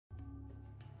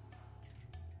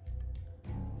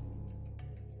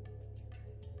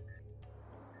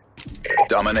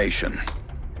Domination.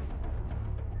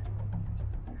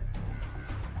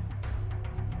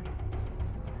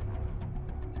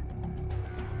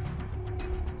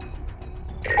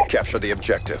 Capture the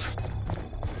objective.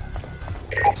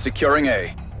 Securing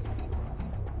A.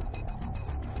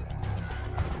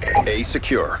 A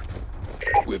secure.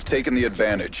 We've taken the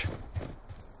advantage.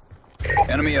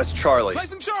 Enemy has Charlie.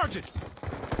 Placing charges!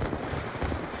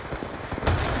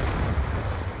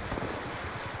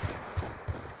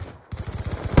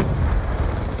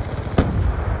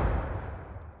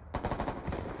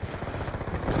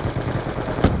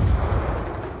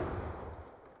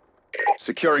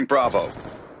 Securing Bravo.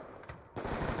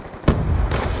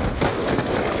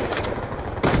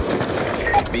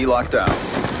 B locked down.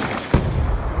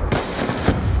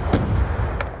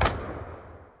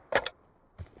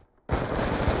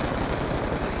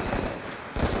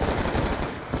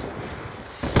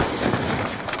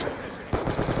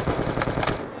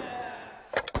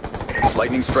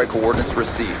 Lightning strike coordinates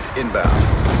received. Inbound.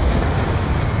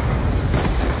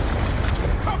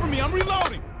 Cover me, I'm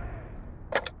reloading!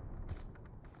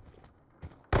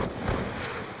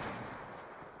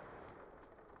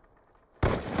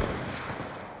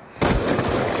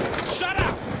 Shut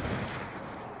out!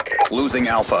 Losing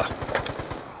Alpha.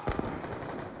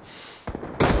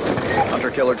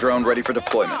 Hunter-killer drone ready for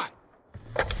deployment.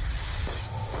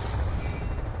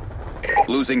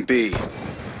 Losing B.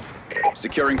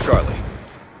 Securing Charlie.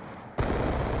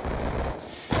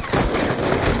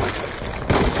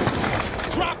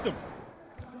 Drop them!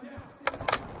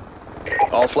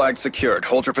 All flags secured.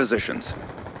 Hold your positions.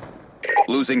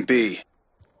 Losing B.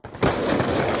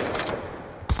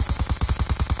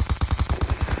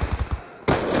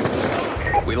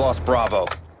 We lost Bravo.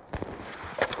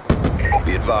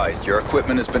 Be advised, your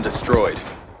equipment has been destroyed.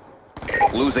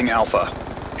 Losing Alpha.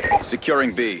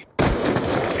 Securing B.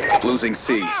 Losing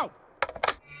C.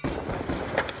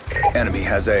 Enemy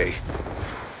has A.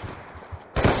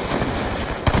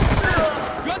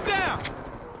 Gun down!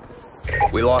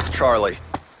 We lost Charlie.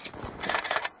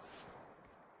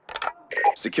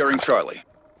 Securing Charlie.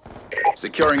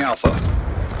 Securing Alpha.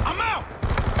 I'm out!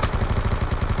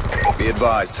 Be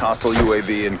advised, hostile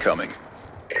UAV incoming.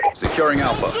 Securing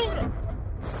Alpha. Shooter!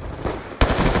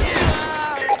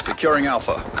 Securing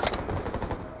Alpha.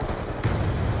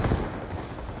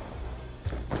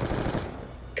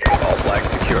 All flags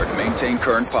secured. Maintain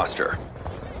current posture.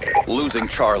 Losing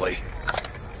Charlie.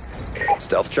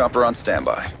 Stealth chopper on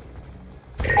standby.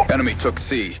 Enemy took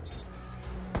C.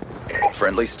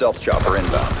 Friendly stealth chopper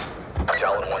inbound.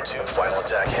 Talon 1-2, final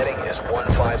attack heading is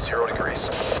 150 degrees.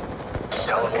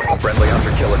 Talon 1, Friendly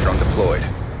hunter-killer drone deployed.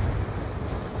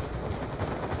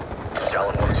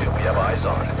 Talon 1-2, we have eyes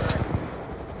on.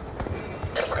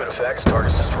 Good effects,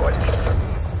 targets destroyed.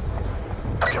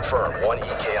 Confirm, 1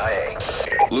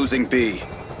 EKIA. Losing B.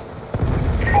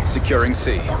 Securing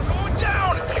C. Going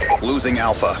down! Losing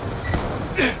Alpha.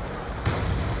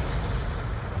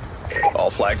 All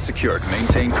flags secured.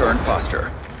 Maintain current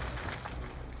posture.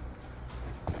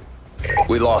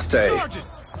 We lost A.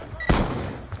 Charges!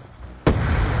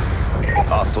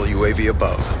 Hostile UAV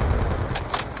above.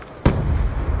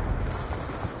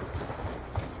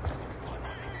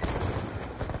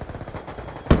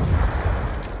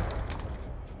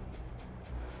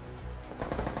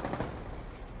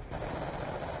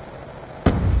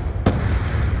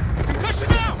 Concussion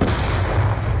now!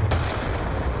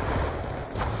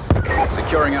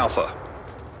 Securing Alpha.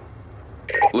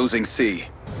 Losing C.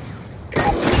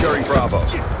 Securing Bravo.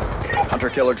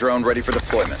 Hunter-killer drone ready for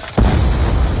deployment.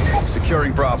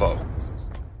 Securing Bravo.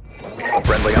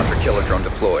 Friendly hunter-killer drone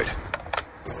deployed.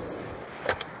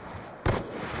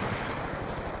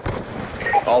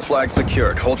 All flags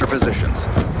secured. Hold your positions.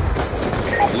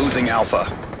 Losing Alpha.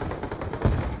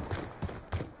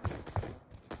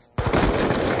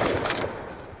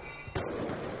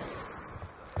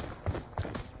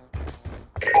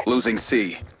 Losing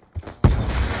C.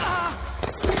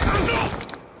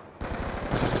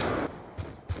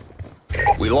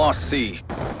 We lost C.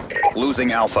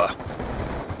 Losing Alpha.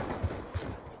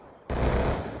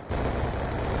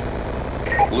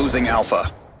 Losing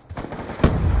Alpha.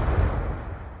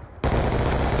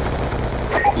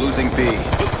 Losing B.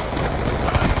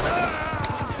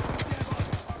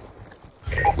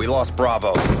 We lost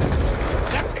Bravo.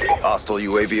 Hostile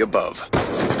UAV above.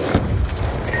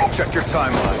 Check your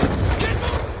timeline.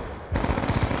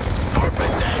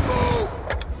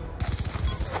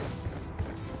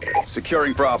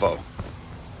 Securing Bravo.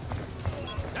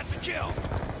 That's a kill!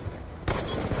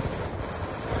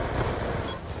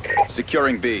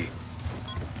 Securing B.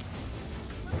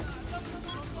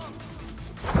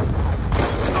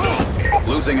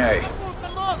 Losing A.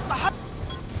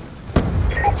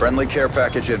 Friendly care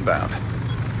package inbound.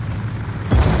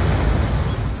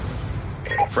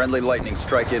 Friendly lightning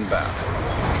strike inbound.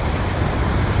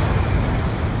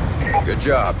 Good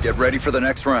job. Get ready for the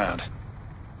next round.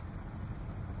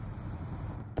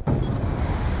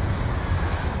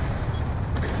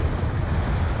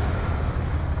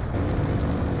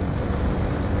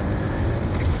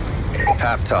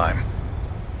 Halftime.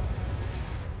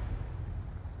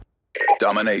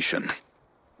 Domination.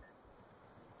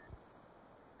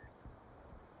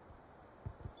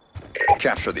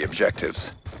 Capture the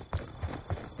objectives.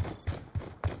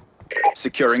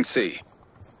 Securing C.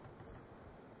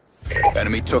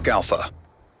 Enemy took Alpha.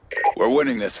 We're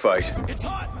winning this fight. It's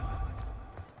hot!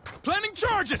 Planning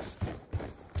charges!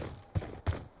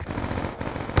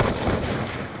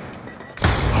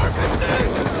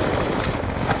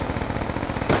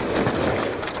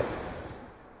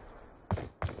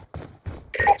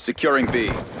 Securing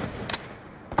B.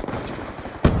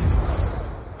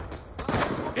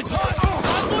 It's hot!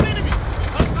 Hot one enemy!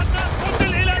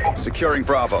 Securing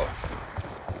Bravo.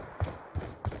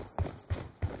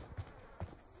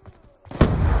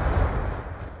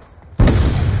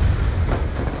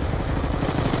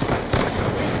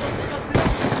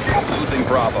 Losing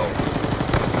Bravo.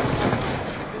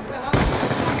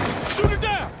 Shoot her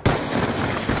down!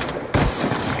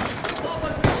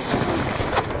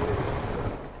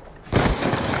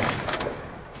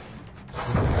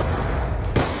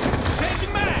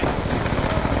 Changing mag!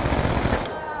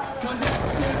 Contact,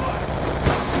 stand by.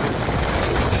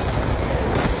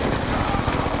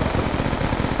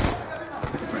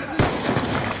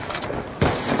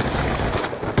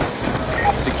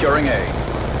 Securing A.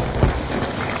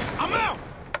 I'm out!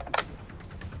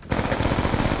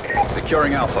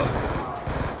 Securing Alpha.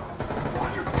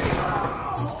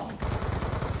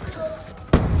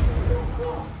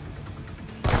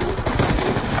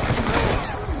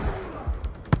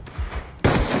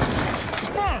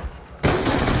 Burn!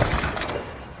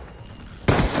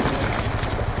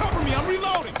 Cover me, I'm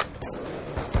reloading!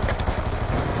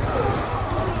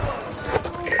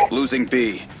 Losing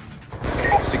B.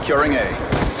 Securing A.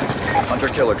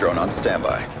 Hunter-killer drone on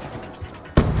standby.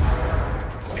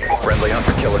 Friendly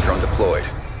hunter-killer drone deployed.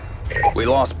 We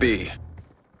lost B.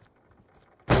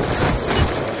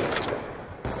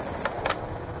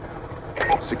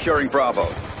 Securing Bravo.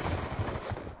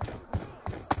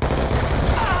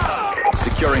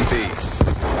 Securing B.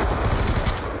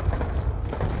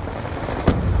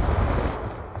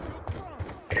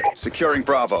 Securing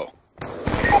Bravo.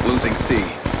 Losing C.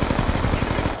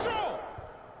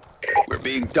 We're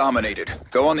being dominated.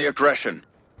 Go on the aggression.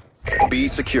 B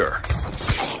secure.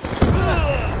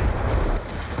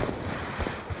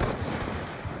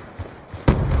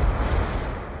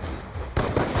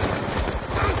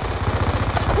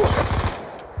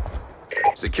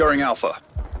 Securing Alpha.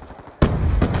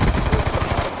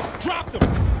 Drop them!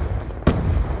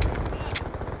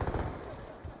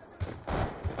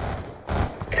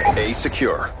 A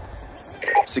secure.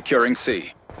 Securing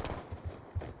C.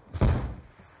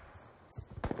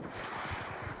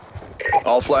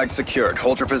 All flags secured.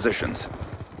 Hold your positions.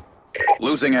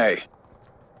 Losing A.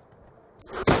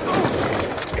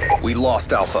 We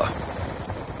lost Alpha.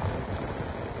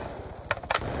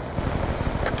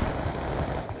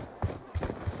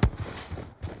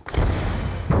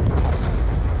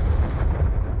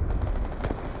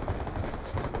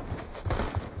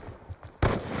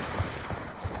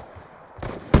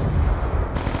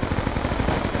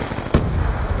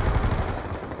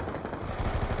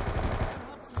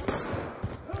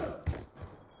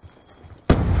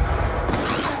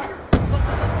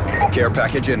 Care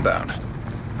package inbound.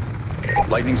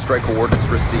 Lightning strike coordinates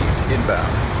received. Inbound.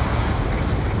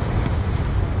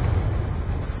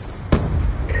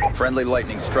 Friendly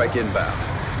lightning strike inbound.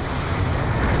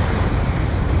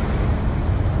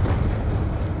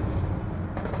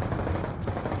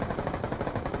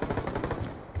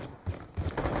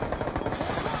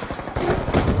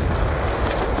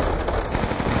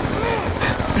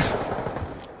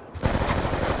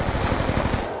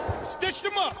 Stitched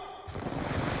them up!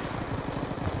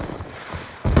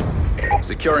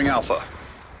 Securing Alpha.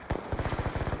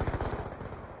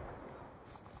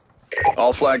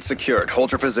 All flags secured.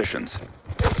 Hold your positions.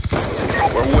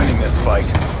 We're winning this fight.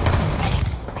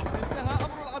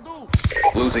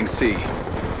 Losing C.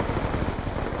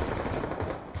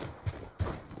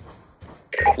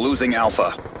 Losing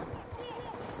Alpha.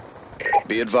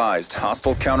 Be advised,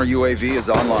 hostile counter UAV is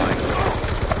online.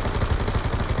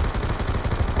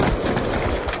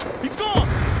 He's gone!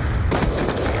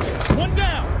 One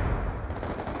down!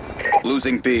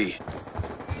 Losing B.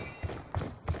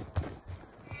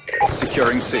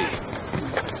 Securing C.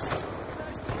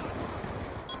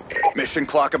 Mission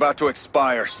clock about to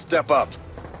expire. Step up.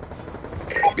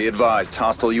 Be advised,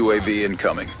 hostile UAV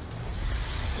incoming.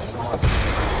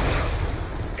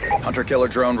 Hunter-killer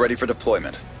drone ready for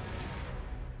deployment.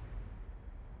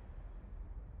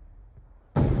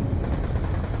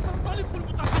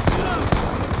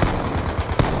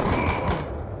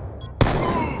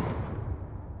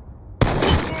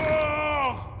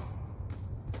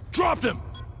 Dropped him!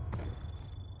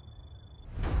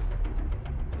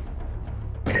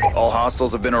 All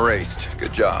hostiles have been erased.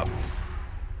 Good job.